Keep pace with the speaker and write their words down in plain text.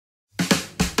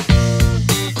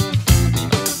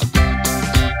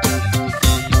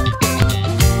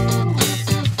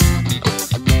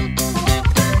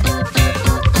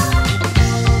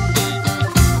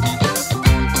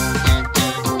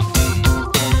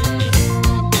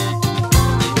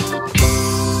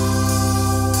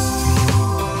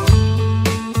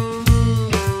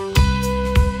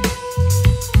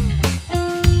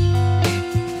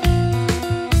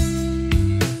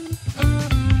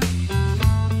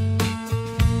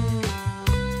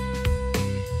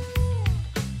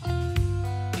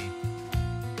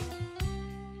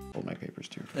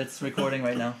It's recording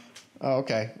right now. Oh,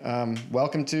 okay.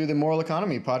 Welcome to the Moral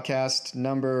Economy podcast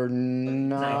number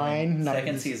 9.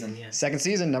 Second season. Yeah. Second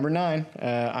season, number 9.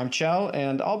 I'm Chell,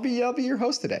 and I'll be your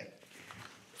host today.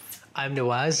 I'm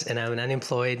Nawaz, and I'm an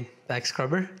unemployed back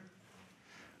scrubber.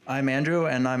 I'm Andrew,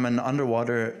 and I'm an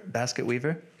underwater basket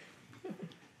weaver.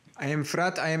 I am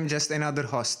Frat, I am just another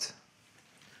host.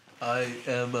 I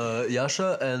am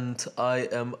Yasha, and I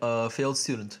am a failed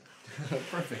student.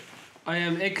 Perfect. I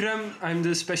am Ikram. I'm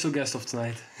the special guest of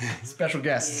tonight. Special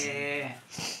guest. Yeah.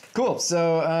 Cool.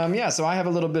 So, so I have a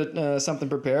little bit something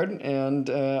prepared, and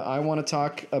I want to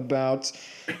talk about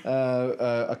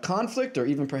a conflict or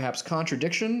even perhaps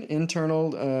contradiction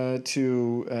internal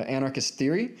to anarchist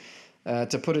theory.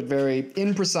 To put it very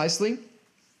imprecisely,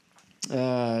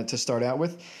 to start out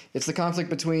with, it's the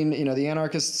conflict between, the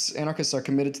anarchists. Anarchists are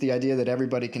committed to the idea that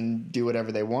everybody can do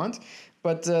whatever they want,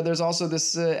 but there's also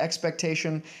this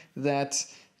expectation that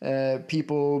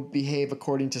people behave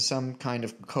according to some kind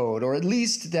of code, or at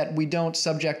least that we don't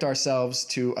subject ourselves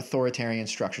to authoritarian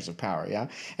structures of power, yeah?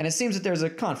 And it seems that there's a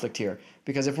conflict here,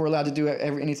 because if we're allowed to do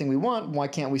anything we want, why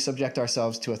can't we subject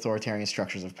ourselves to authoritarian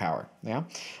structures of power, yeah?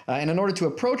 And in order to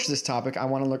approach this topic, I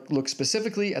want to look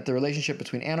specifically at the relationship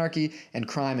between anarchy and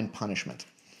crime and punishment.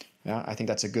 Yeah, I think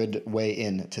that's a good way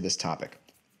into this topic.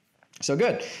 So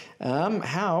good.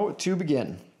 How to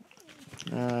begin?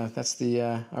 All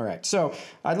right. So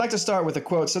I'd like to start with a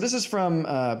quote. So this is from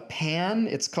PAN.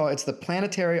 It's the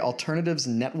Planetary Alternatives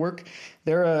Network.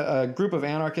 They're a group of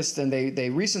anarchists, and they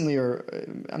recently, or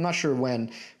I'm not sure when,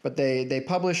 but they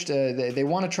published, they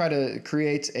want to try to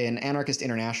create an anarchist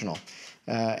international.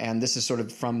 And this is sort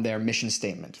of from their mission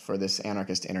statement for this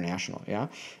anarchist international, yeah?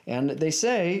 And they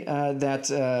say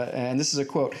that, and this is a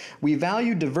quote, "We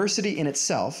value diversity in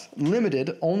itself,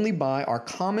 limited only by our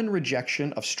common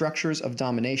rejection of structures of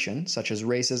domination, such as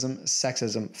racism,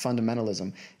 sexism,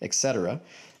 fundamentalism, etc."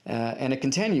 And it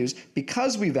continues,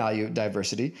 "Because we value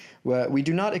diversity, we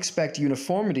do not expect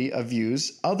uniformity of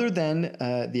views other than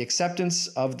the acceptance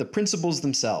of the principles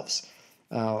themselves."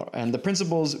 And the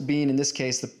principles being, in this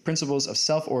case, the principles of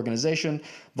self-organization,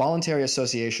 voluntary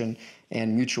association,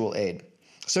 and mutual aid.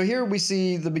 So here we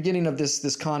see the beginning of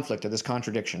this conflict or this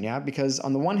contradiction, yeah? Because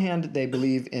on the one hand, they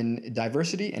believe in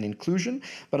diversity and inclusion,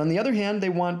 but on the other hand, they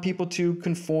want people to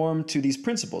conform to these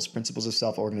principles of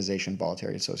self-organization,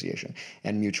 voluntary association,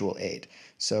 and mutual aid.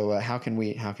 So how can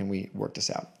we work this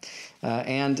out?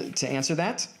 And to answer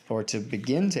that, or to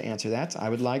begin to answer that, I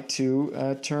would like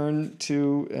to turn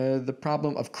to the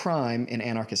problem of crime in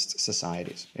anarchist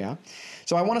societies. Yeah.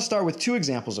 So I want to start with 2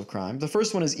 examples of crime. The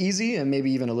first one is easy and maybe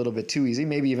even a little bit too easy,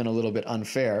 maybe even a little bit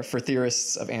unfair for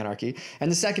theorists of anarchy. And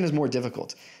the second is more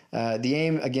difficult. The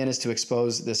aim, again, is to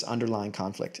expose this underlying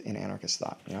conflict in anarchist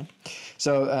thought. Yeah.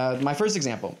 So my first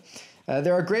example.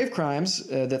 There are grave crimes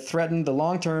that threaten the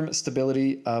long-term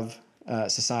stability of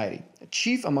society.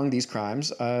 Chief among these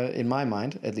crimes, in my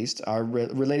mind at least, are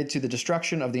related to the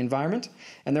destruction of the environment,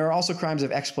 and there are also crimes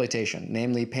of exploitation,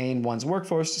 namely paying one's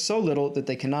workforce so little that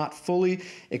they cannot fully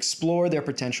explore their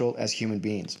potential as human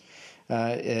beings.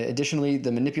 Additionally,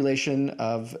 the manipulation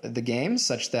of the game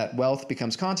such that wealth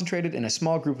becomes concentrated in a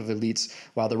small group of elites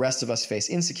while the rest of us face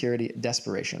insecurity,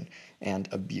 desperation, and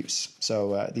abuse.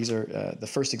 So these are the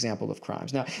first example of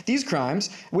crimes. Now, these crimes,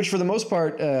 which for the most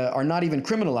part are not even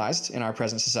criminalized in our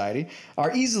present society,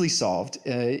 are easily solved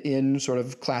in sort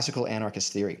of classical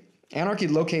anarchist theory. Anarchy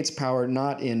locates power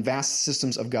not in vast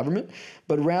systems of government,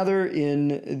 but rather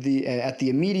at the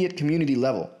immediate community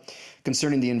level.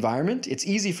 Concerning the environment, it's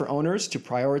easy for owners to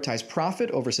prioritize profit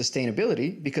over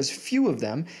sustainability because few of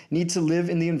them need to live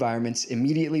in the environments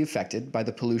immediately affected by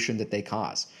the pollution that they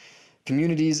cause.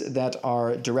 Communities that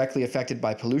are directly affected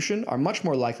by pollution are much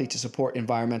more likely to support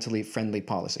environmentally friendly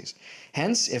policies.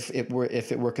 Hence, if it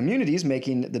were communities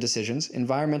making the decisions,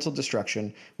 environmental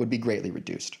destruction would be greatly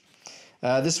reduced.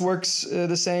 This works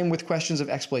the same with questions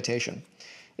of exploitation.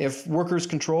 If workers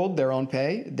controlled their own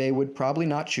pay, they would probably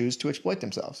not choose to exploit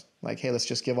themselves. Like, hey, let's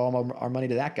just give all our money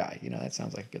to that guy. That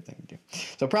sounds like a good thing to do.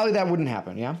 So probably that wouldn't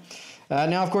happen, yeah?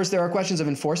 Now, of course, there are questions of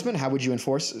enforcement. How would you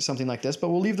enforce something like this? But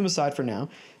we'll leave them aside for now.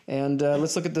 And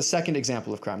let's look at the second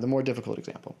example of crime, the more difficult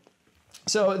example.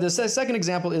 So the second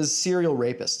example is serial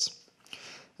rapists.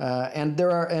 And there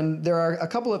are a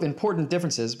couple of important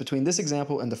differences between this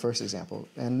example and the first example,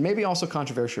 and maybe also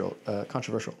controversial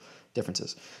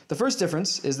differences. The first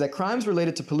difference is that crimes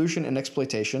related to pollution and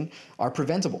exploitation are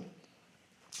preventable,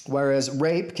 whereas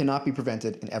rape cannot be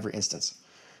prevented in every instance.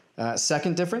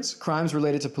 Second difference, crimes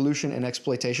related to pollution and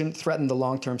exploitation threaten the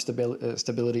long-term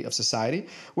stability of society,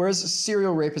 whereas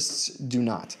serial rapists do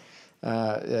not.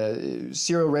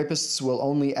 Serial rapists will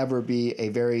only ever be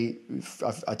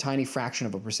a tiny fraction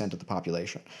of a percent of the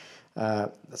population.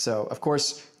 So, of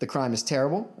course, the crime is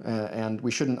terrible, and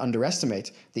we shouldn't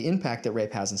underestimate the impact that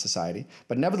rape has in society.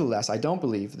 But nevertheless, I don't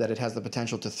believe that it has the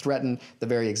potential to threaten the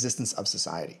very existence of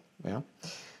society. Yeah.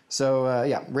 So,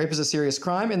 rape is a serious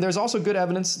crime, and there's also good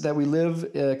evidence that we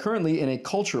live currently in a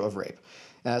culture of rape.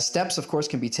 Steps, of course,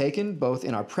 can be taken both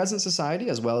in our present society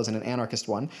as well as in an anarchist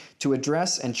one to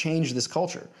address and change this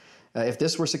culture. If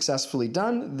this were successfully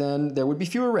done, then there would be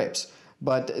fewer rapes,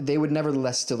 but they would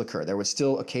nevertheless still occur. There would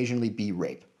still occasionally be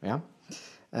rape. Yeah?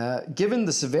 Given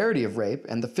the severity of rape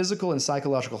and the physical and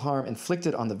psychological harm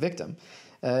inflicted on the victim,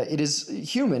 it is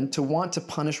human to want to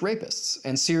punish rapists,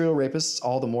 and serial rapists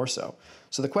all the more so.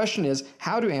 So the question is,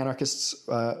 how do anarchists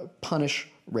punish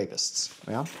rapists?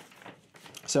 Yeah?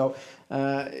 So,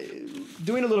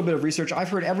 doing a little bit of research, I've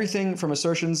heard everything from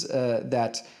assertions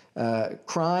that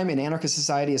crime in anarchist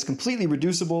society is completely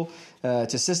reducible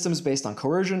to systems based on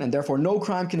coercion, and therefore no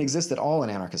crime can exist at all in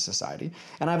anarchist society.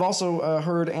 And I've also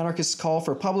heard anarchists call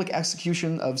for public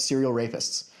execution of serial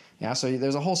rapists. Yeah, so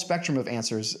there's a whole spectrum of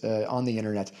answers on the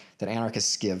internet that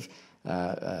anarchists give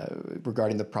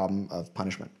regarding the problem of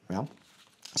punishment. Yeah?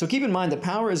 So keep in mind that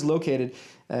power is located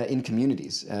in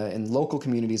communities, in local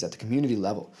communities at the community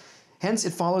level. Hence,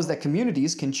 it follows that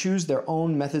communities can choose their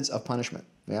own methods of punishment,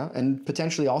 yeah, and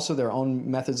potentially also their own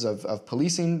methods of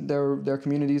policing their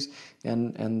communities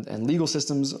and legal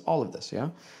systems, all of this, yeah.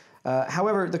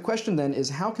 However, the question then is,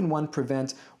 how can one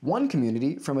prevent one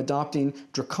community from adopting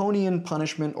draconian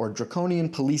punishment or draconian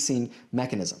policing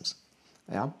mechanisms,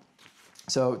 yeah?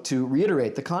 So to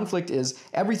reiterate, the conflict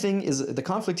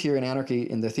here in anarchy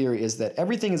in the theory is that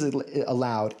everything is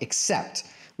allowed except,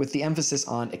 with the emphasis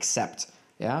on except,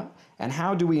 yeah? And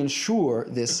how do we ensure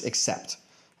this except,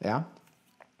 yeah?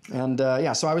 And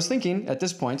so I was thinking at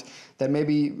this point that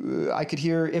maybe I could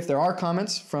hear if there are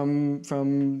comments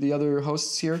from the other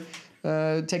hosts here.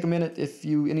 Take a minute if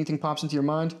anything pops into your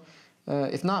mind.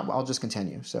 If not, I'll just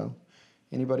continue. So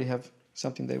anybody have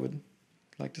something they would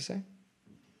like to say?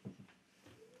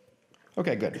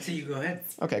 Okay, good. So you go ahead.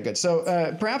 Okay, good. So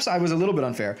perhaps I was a little bit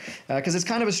unfair because it's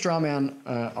kind of a straw man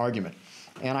argument.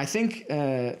 And I think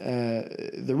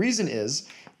the reason is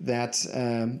that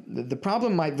the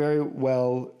problem might very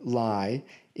well lie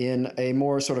in a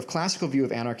more sort of classical view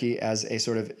of anarchy as a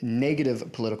sort of negative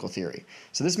political theory.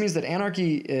 So this means that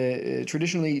anarchy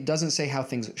traditionally doesn't say how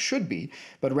things should be,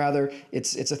 but rather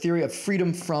it's a theory of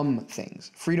freedom from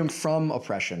things, freedom from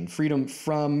oppression, freedom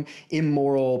from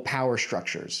immoral power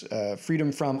structures,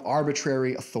 freedom from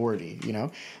arbitrary authority, you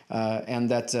know, and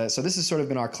that so this has sort of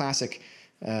been our classic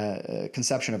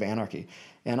conception of anarchy.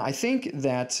 And I think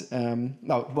that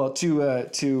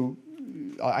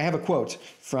I have a quote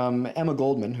from Emma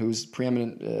Goldman, who's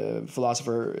preeminent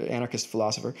philosopher, anarchist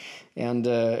philosopher, and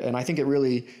I think it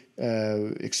really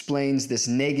explains this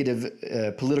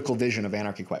negative political vision of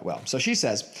anarchy quite well. So she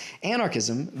says,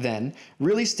 anarchism then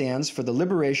really stands for the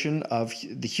liberation of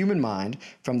the human mind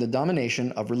from the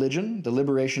domination of religion, the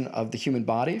liberation of the human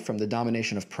body from the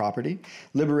domination of property,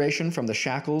 liberation from the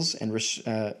shackles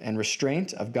and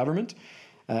restraint of government.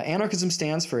 Anarchism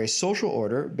stands for a social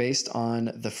order based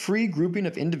on the free grouping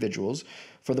of individuals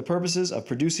for the purposes of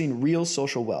producing real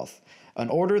social wealth, an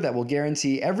order that will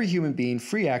guarantee every human being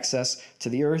free access to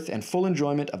the earth and full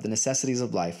enjoyment of the necessities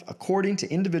of life according to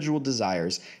individual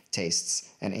desires,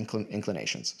 tastes, and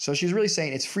inclinations. So she's really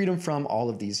saying it's freedom from all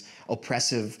of these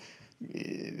oppressive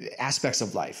aspects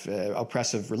of life,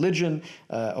 oppressive religion,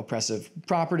 oppressive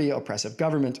property, oppressive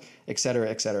government, etc.,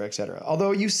 etc., etc.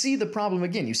 Although you see the problem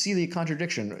again, you see the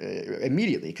contradiction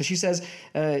immediately, because she says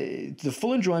the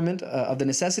full enjoyment of the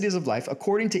necessities of life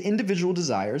according to individual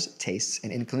desires, tastes,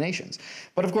 and inclinations.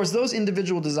 But of course, those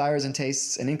individual desires and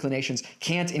tastes and inclinations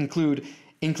can't include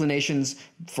inclinations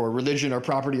for religion or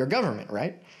property or government,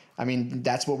 right? I mean,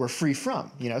 that's what we're free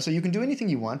from, you know? So you can do anything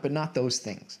you want, but not those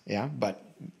things, yeah? But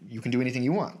you can do anything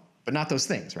you want, but not those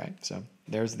things, right? So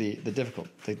there's the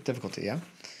difficulty, yeah?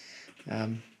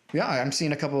 I'm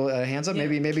seeing a couple hands up. Yeah.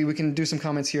 Maybe we can do some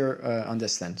comments here on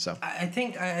this then, so. I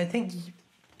think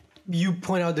you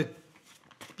point out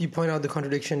the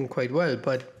contradiction quite well,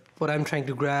 but what I'm trying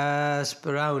to grasp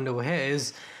around over here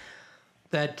is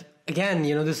that, again,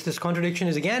 you know, this contradiction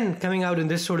is again coming out in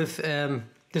this sort of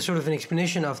an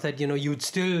explanation of that, you know, you'd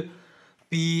still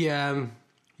be,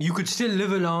 you could still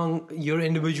live along your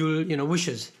individual, you know,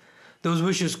 wishes. Those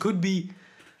wishes could be,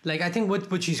 like, I think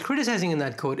what she's criticizing in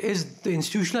that quote is the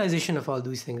institutionalization of all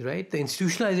these things, right? The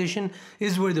institutionalization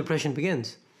is where the oppression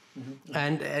begins. Mm-hmm.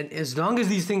 And as long as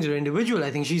these things are individual,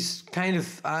 I think she's kind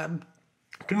of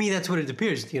To me, that's what it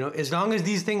appears. As long as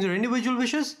these things are individual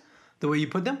wishes, the way you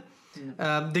put them,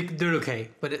 they're okay.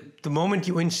 But the moment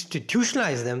you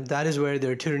institutionalize them, that is where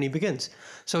their tyranny begins.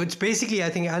 So it's basically, I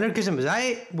think, anarchism is,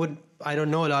 I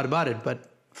don't know a lot about it, but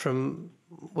from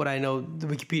what I know, the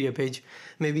Wikipedia page,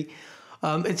 maybe,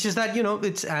 it's just that,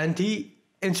 it's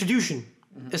anti-institution,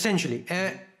 essentially.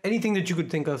 Anything that you could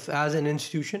think of as an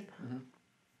institution.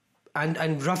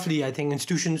 And roughly, I think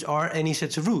institutions are any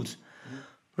sets of rules.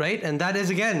 Right? And that is,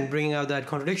 again, bringing out that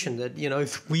contradiction that,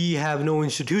 if we have no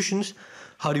institutions,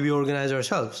 how do we organize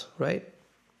ourselves, right?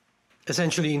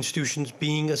 Essentially, institutions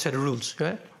being a set of rules,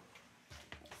 right?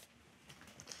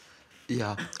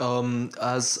 Yeah.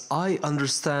 As I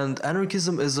understand,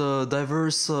 anarchism is a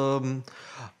diverse.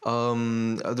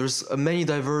 There's many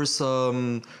diverse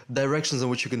directions in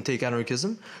which you can take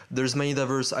anarchism. There's many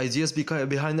diverse ideas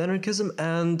behind anarchism,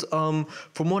 and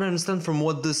from what I understand, from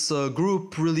what this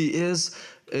group really is,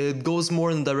 it goes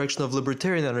more in the direction of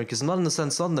libertarian anarchism, not in the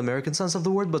sense, not in the American sense of the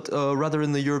word, but rather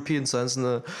in the European sense, in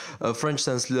the French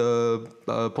sense,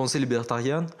 pensée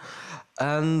libertarienne.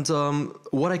 And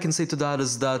what I can say to that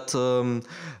is that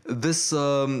this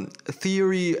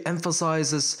theory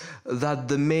emphasizes that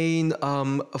the main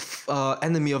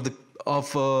enemy of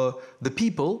the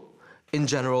people, in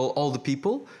general, all the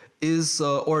people, is,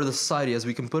 or the society as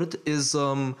we can put it, is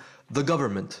the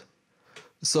government.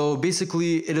 So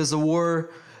basically, it is a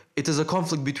war. It is a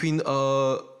conflict between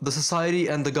the society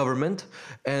and the government,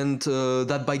 and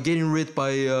that by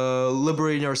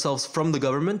liberating ourselves from the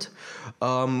government,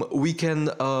 we can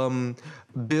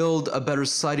build a better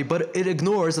society. But it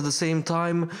ignores at the same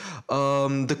time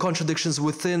the contradictions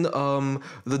within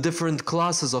the different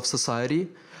classes of society,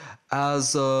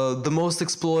 as the most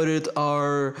exploited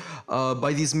are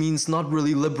by these means not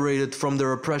really liberated from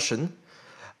their oppression.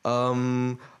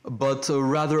 But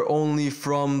rather only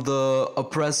from the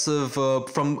oppressive,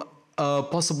 from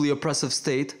possibly oppressive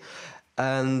state,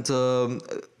 and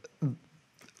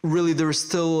really there is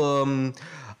still,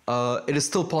 it is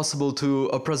still possible to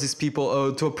oppress these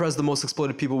people, to oppress the most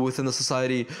exploited people within the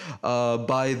society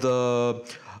by the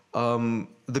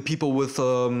people with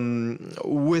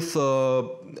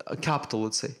capital,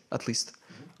 let's say, at least.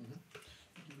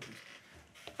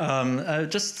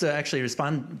 Just to actually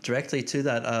respond directly to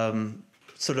that,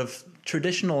 sort of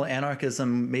traditional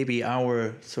anarchism, maybe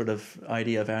our sort of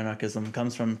idea of anarchism,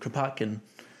 comes from Kropotkin.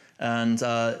 And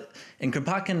in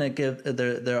Kropotkin,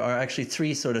 there are actually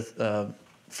three sort of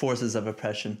forces of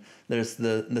oppression. There's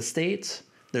the state,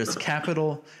 there's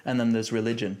capital, and then there's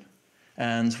religion.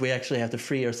 And we actually have to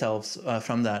free ourselves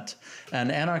from that.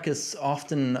 And anarchists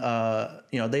often,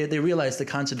 they realize the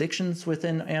contradictions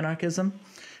within anarchism.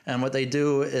 And what they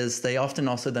do is they often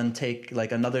also then take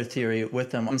like another theory with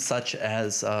them, such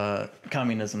as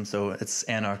communism. So it's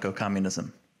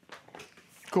anarcho-communism.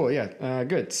 Cool, yeah,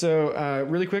 good. So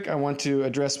really quick, I want to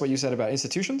address what you said about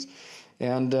institutions.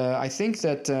 And I think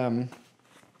that,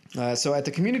 so at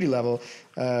the community level,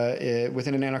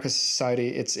 within an anarchist society,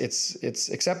 it's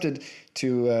accepted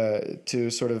to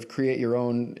sort of create your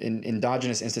own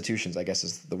endogenous institutions, I guess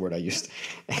is the word I used.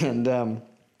 And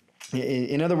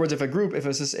in other words, if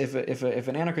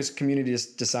an anarchist community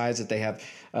decides that they have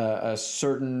a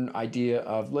certain idea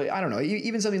of, I don't know,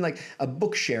 even something like a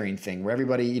book sharing thing where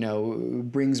everybody,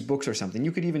 brings books or something,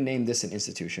 you could even name this an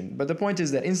institution. But the point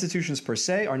is that institutions per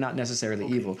se are not necessarily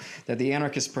evil, that the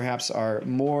anarchists perhaps are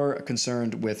more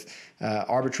concerned with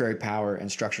arbitrary power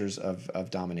and structures of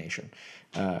domination.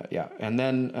 And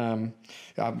then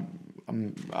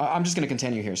I'm just going to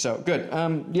continue here. So good.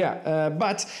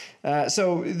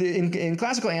 So in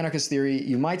classical anarchist theory,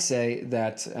 you might say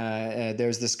that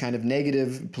there's this kind of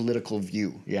negative political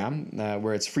view,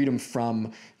 where it's freedom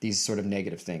from these sort of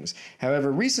negative things.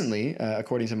 However, recently,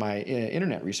 according to my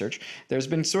internet research, there's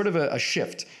been sort of a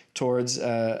shift towards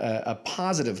a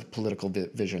positive political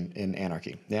vision in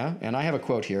anarchy. And I have a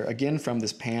quote here again from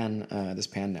this PAN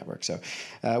network. So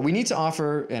we need to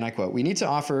offer, and I quote, "We need to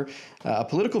offer a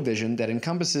political vision that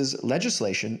encompasses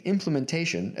legislation,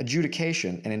 implementation,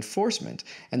 adjudication, and enforcement,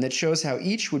 and that shows how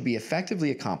each would be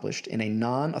effectively accomplished in a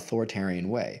non-authoritarian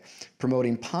way.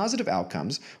 Promoting positive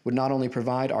outcomes would not only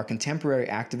provide our contemporary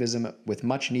activism with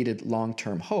much-needed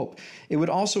long-term hope, it would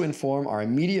also inform our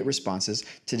immediate responses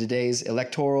to today's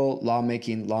electoral,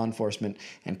 lawmaking, law enforcement,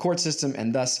 and court system,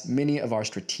 and thus many of our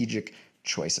strategic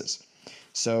choices."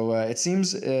 So it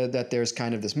seems that there's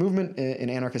kind of this movement in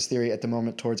anarchist theory at the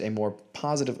moment towards a more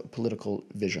positive political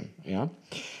vision.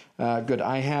 Good.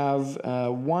 I have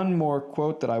one more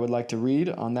quote that I would like to read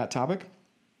on that topic.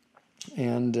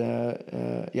 And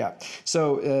yeah,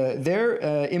 so their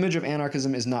image of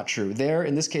anarchism is not true. Their,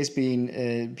 in this case,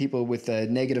 being people with a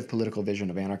negative political vision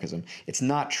of anarchism. It's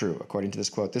not true, according to this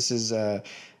quote. This is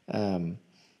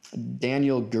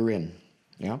Daniel Gurin.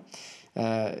 Yeah.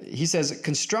 He says,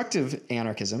 constructive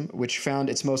anarchism, which found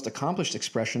its most accomplished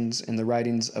expressions in the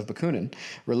writings of Bakunin,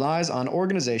 relies on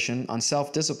organization, on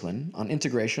self-discipline, on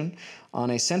integration,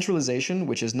 on a centralization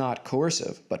which is not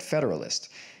coercive but federalist.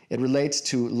 It relates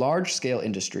to large-scale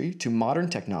industry, to modern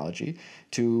technology,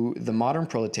 to the modern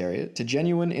proletariat, to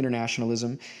genuine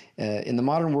internationalism. In the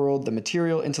modern world, the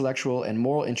material, intellectual, and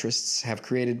moral interests have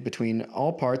created between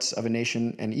all parts of a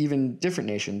nation and even different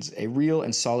nations a real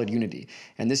and solid unity,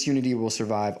 and this unity will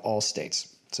survive all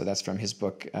states. So that's from his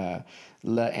book,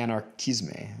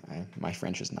 L'Anarchisme. My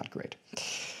French is not great.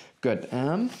 Good.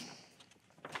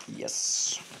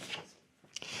 Yes.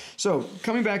 So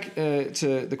coming back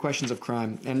to the questions of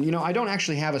crime, and I don't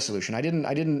actually have a solution. I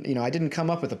didn't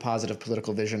come up with a positive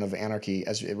political vision of anarchy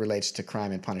as it relates to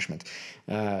crime and punishment.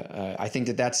 I think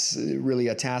that that's really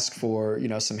a task for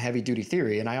some heavy-duty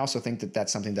theory, and I also think that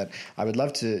that's something that I would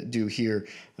love to do here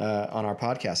on our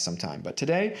podcast sometime. But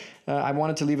today, I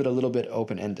wanted to leave it a little bit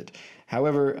open-ended.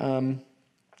 However,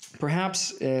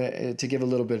 perhaps to give a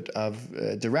little bit of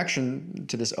direction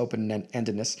to this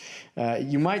open-endedness,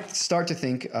 you might start to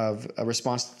think of a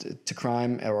response to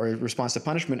crime or a response to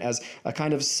punishment as a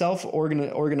kind of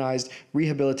self-organized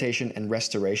rehabilitation and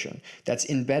restoration that's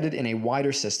embedded in a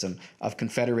wider system of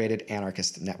confederated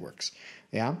anarchist networks.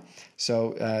 Yeah.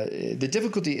 So the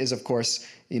difficulty is, of course,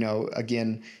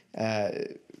 again,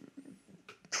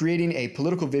 creating a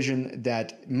political vision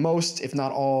that most, if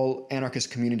not all, anarchist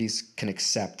communities can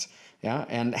accept. Yeah,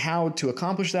 and how to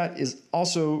accomplish that is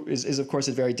also of course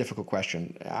a very difficult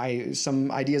question.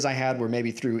 Some ideas I had were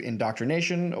maybe through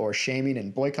indoctrination or shaming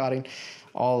and boycotting,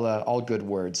 all good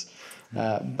words.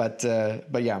 But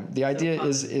yeah, the idea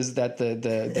is that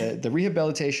the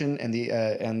rehabilitation and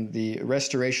the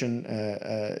restoration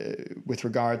with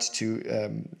regards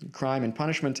to crime and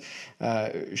punishment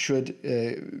should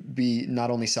be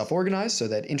not only self-organized, so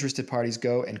that interested parties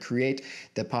go and create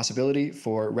the possibility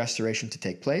for restoration to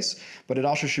take place, but it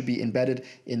also should be embedded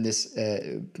in this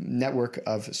network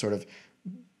of sort of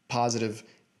positive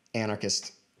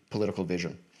anarchist political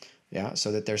vision. Yeah,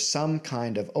 so that there's some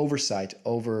kind of oversight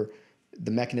over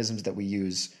the mechanisms that we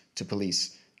use to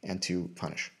police and to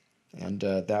punish. And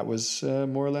that was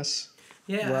more or less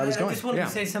where I was going. I just wanted to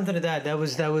say something to that. That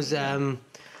was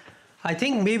I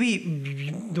think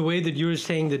maybe the way that you were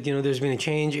saying that, there's been a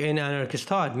change in anarchist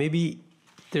thought, maybe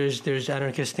there's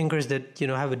anarchist thinkers that,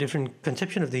 have a different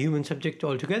conception of the human subject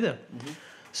altogether. Mm-hmm.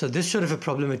 So this sort of a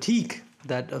problematique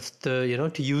that of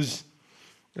the, to use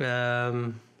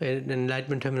an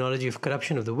Enlightenment terminology of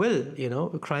corruption of the will,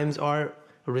 crimes are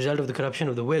a result of the corruption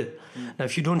of the will. Now,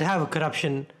 if you don't have a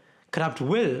corrupt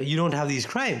will, you don't have these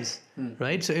crimes,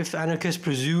 right? So if anarchists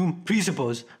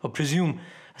presuppose a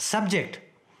subject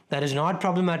that is not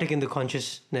problematic in the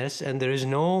consciousness and there is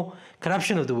no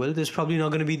corruption of the will, there's probably not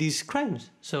going to be these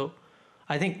crimes. So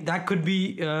I think that could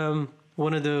be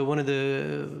one of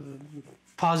the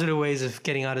positive ways of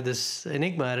getting out of this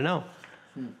enigma. I don't know.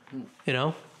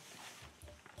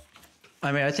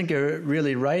 I mean, I think you're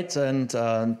really right, and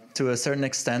to a certain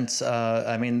extent,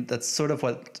 I mean, that's sort of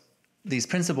what these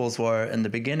principles were in the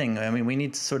beginning. I mean, we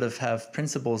need to sort of have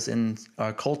principles in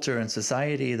our culture and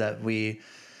society that we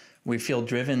feel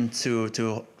driven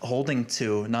to holding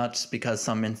to, not because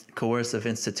some coercive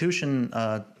institution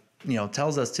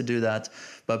tells us to do that,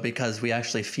 but because we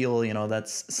actually feel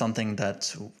that's something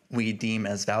that we deem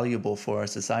as valuable for our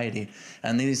society.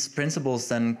 And these principles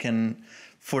then can,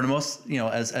 for the most,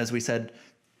 as we said,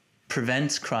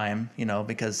 prevent crime,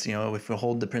 because, if we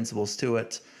hold the principles to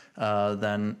it,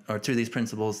 then these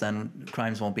principles, then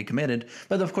crimes won't be committed.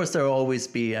 But of course, there will always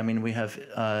be, I mean, we have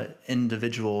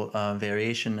individual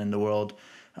variation in the world.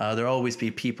 There will always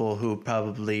be people who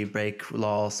probably break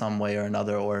law some way or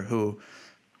another, or who,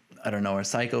 I don't know, are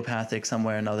psychopathic some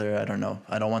way or another. I don't know.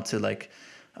 I don't want to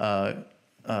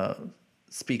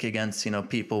speak against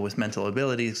people with mental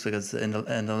abilities, because in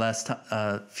the last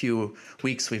few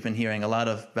weeks we've been hearing a lot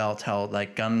about how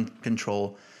gun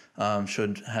control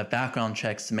should have background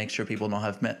checks to make sure people don't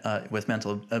have with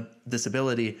mental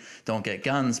disability don't get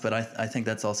guns. But I think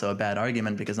that's also a bad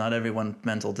argument, because not everyone with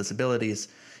mental disabilities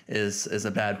is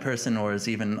a bad person or is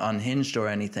even unhinged or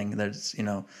anything. There's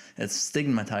it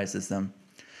stigmatizes them.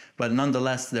 But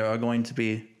nonetheless, there are going to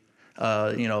be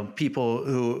people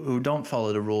who don't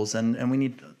follow the rules, and we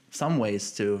need some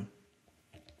ways to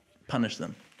punish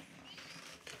them.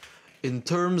 in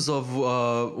terms of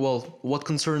what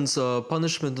concerns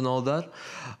punishment and all that,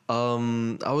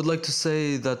 I would like to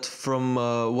say that from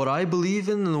what I believe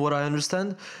in and what I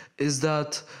understand is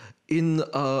that in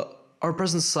our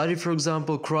present society, for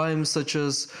example, crimes such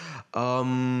as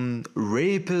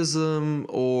rapism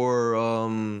or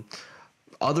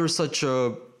other such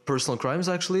personal crimes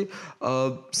actually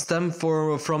stem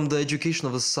from the education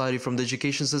of a society, from the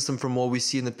education system, from what we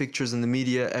see in the pictures in the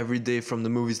media every day, from the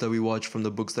movies that we watch, from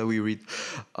the books that we read,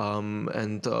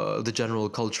 and the general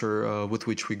culture with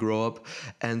which we grow up.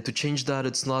 And to change that,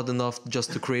 it's not enough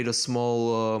just to create a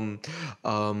small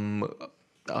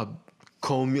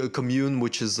commune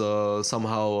which is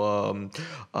somehow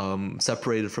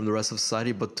separated from the rest of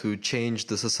society, but to change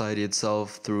the society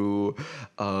itself through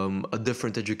a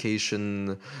different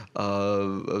education,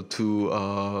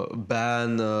 to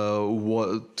ban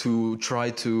to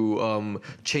try to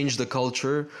change the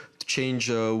culture, to change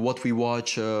what we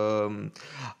watch,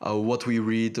 what we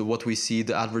read, what we see,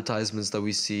 the advertisements that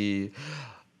we see,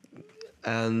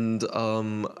 and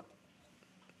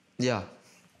yeah.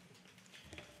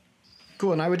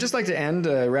 Cool, and I would just like to end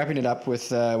wrapping it up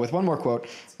with one more quote,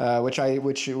 which I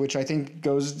think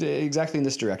goes exactly in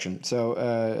this direction. So,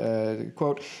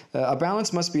 quote: "A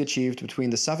balance must be achieved between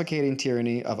the suffocating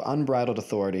tyranny of unbridled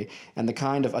authority and the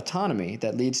kind of autonomy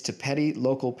that leads to petty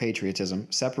local patriotism,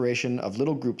 separation of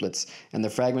little grouplets, and the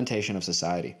fragmentation of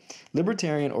society.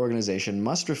 Libertarian organization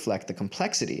must reflect the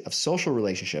complexity of social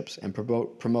relationships and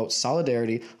promote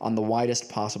solidarity on the widest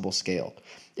possible scale.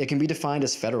 It can be defined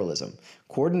as federalism,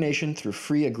 coordination through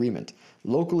free agreement,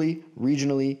 locally,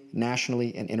 regionally,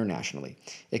 nationally, and internationally.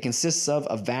 It consists of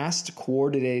a vast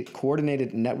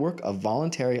coordinated network of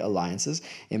voluntary alliances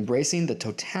embracing the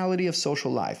totality of social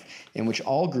life, in which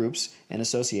all groups and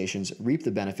associations reap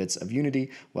the benefits of unity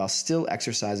while still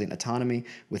exercising autonomy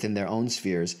within their own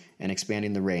spheres and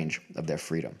expanding the range of their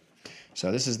freedom."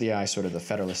 So this is the the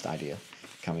federalist idea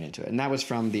coming into it. And that was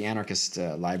from the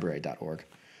anarchistlibrary.org.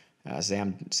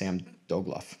 Sam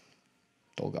Dolgoff.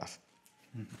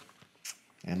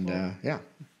 And yeah.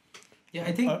 Yeah,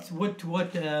 I think what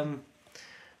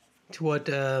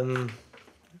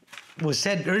was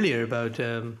said earlier about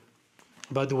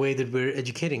the way that we're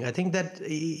educating, I think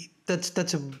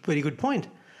that's a very good point.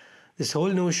 This whole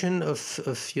notion of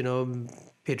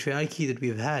patriarchy that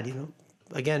we've had,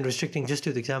 again restricting just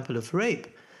to the example of rape,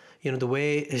 the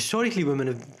way historically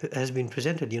women has been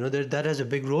presented, that has a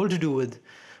big role to do with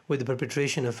the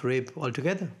perpetration of rape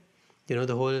altogether.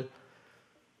 The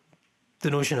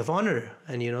notion of honor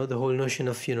and, the whole notion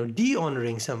of,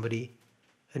 de-honoring somebody,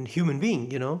 a human being,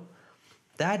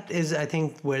 that is, I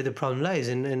think, where the problem lies.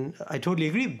 And I totally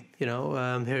agree, here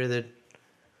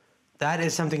that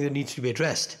is something that needs to be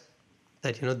addressed.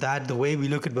 That, that the way we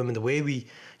look at women, the way we,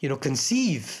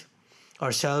 conceive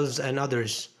ourselves and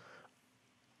others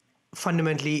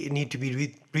fundamentally need to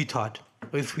be rethought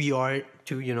if we are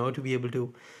to, to be able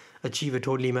to achieve a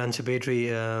totally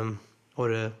emancipatory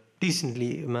or a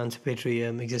decently emancipatory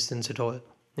existence at all.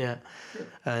 Yeah. Sure.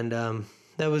 And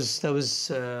that was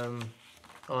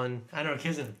on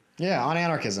anarchism. Yeah, on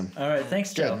anarchism. All right,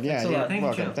 thanks, Joe. Good. Yeah, thanks a lot.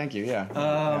 Welcome. Joe. Thank you.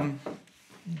 Yeah.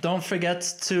 Don't forget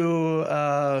to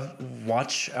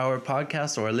watch our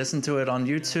podcast or listen to it on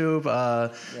YouTube.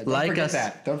 Like us.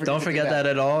 Don't forget that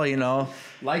at all.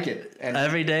 Like it. And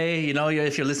every day.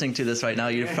 If you're listening to this right now,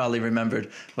 you've probably remembered.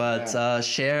 But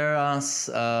share us.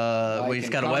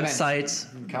 We've got a website,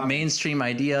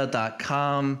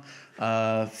 mainstreamidea.com,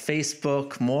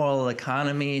 Facebook, Moral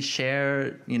Economy.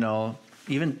 Share.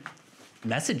 Even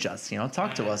message us,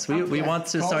 talk to us. We want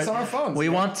to start on our phones,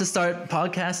 want to start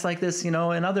podcasts like this, in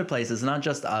other places, not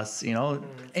just us,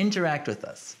 interact with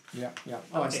us. Yeah.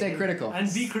 Oh, and stay critical.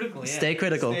 And be critical, yeah. Stay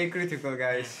critical. Stay critical,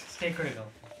 guys. Stay critical.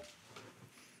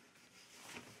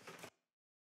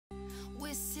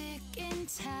 We're sick and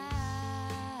tired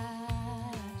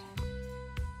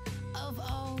of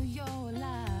all your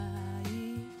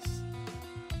lies.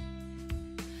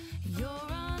 Your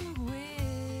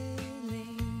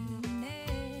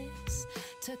unwillingness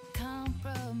to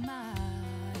compromise.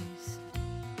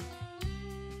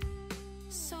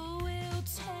 So we'll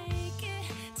take it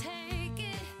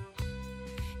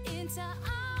into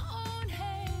our own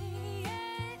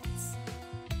hands.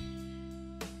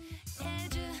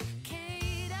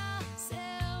 Educate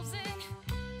ourselves and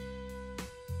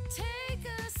take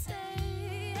a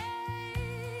stand.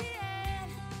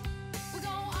 We're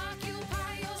gonna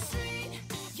occupy your street,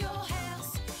 your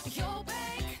house, your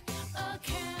bank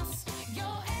accounts,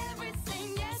 your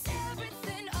everything, yes,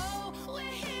 everything. Oh, we're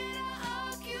here to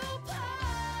occupy.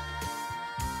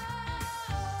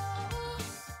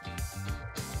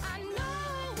 I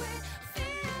know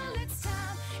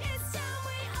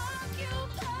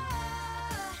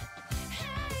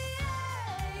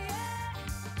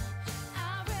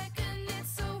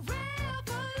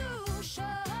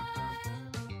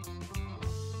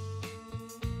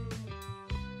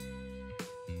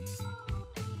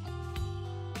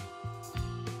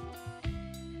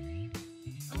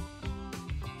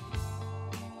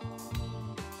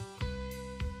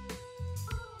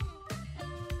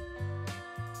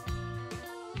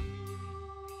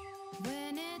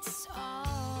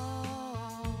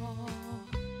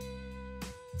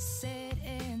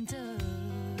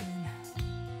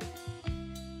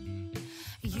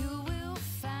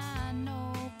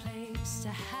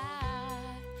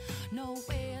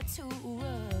nowhere to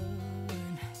run.